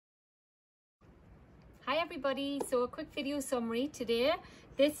Hi everybody, so a quick video summary today,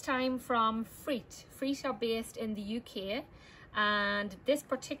 this time from Freet. Freet are based in the UK and this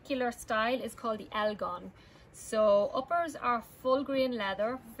particular style is called the Elgon. So uppers are full grain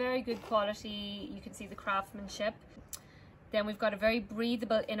leather, very good quality, you can see the craftsmanship. Then we've got a very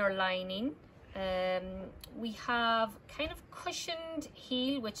breathable inner lining. We have kind of cushioned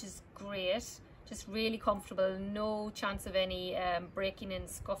heel, which is great. Just really comfortable, no chance of any breaking in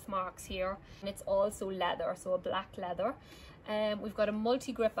scuff marks here. And it's also leather, so a black leather. We've got a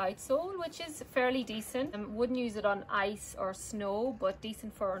multi-grip outsole, which is fairly decent. Wouldn't use it on ice or snow, but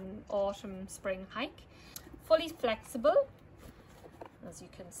decent for an autumn, spring hike. Fully flexible, as you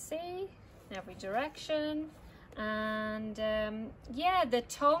can see, in every direction. And yeah, the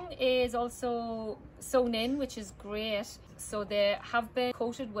tongue is also sewn in, which is great. So they have been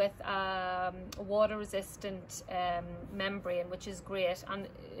coated with a water resistant membrane, which is great, and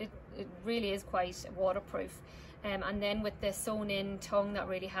it really is quite waterproof. And then with the sewn in tongue, that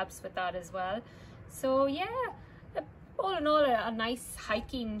really helps with that as well. So yeah, all in all, a nice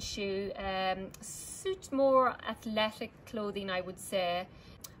hiking shoe. Suit more athletic clothing, I would say,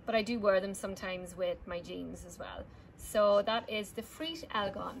 but I do wear them sometimes with my jeans as well. So that is the Freet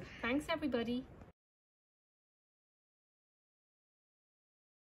Elgon. Thanks everybody.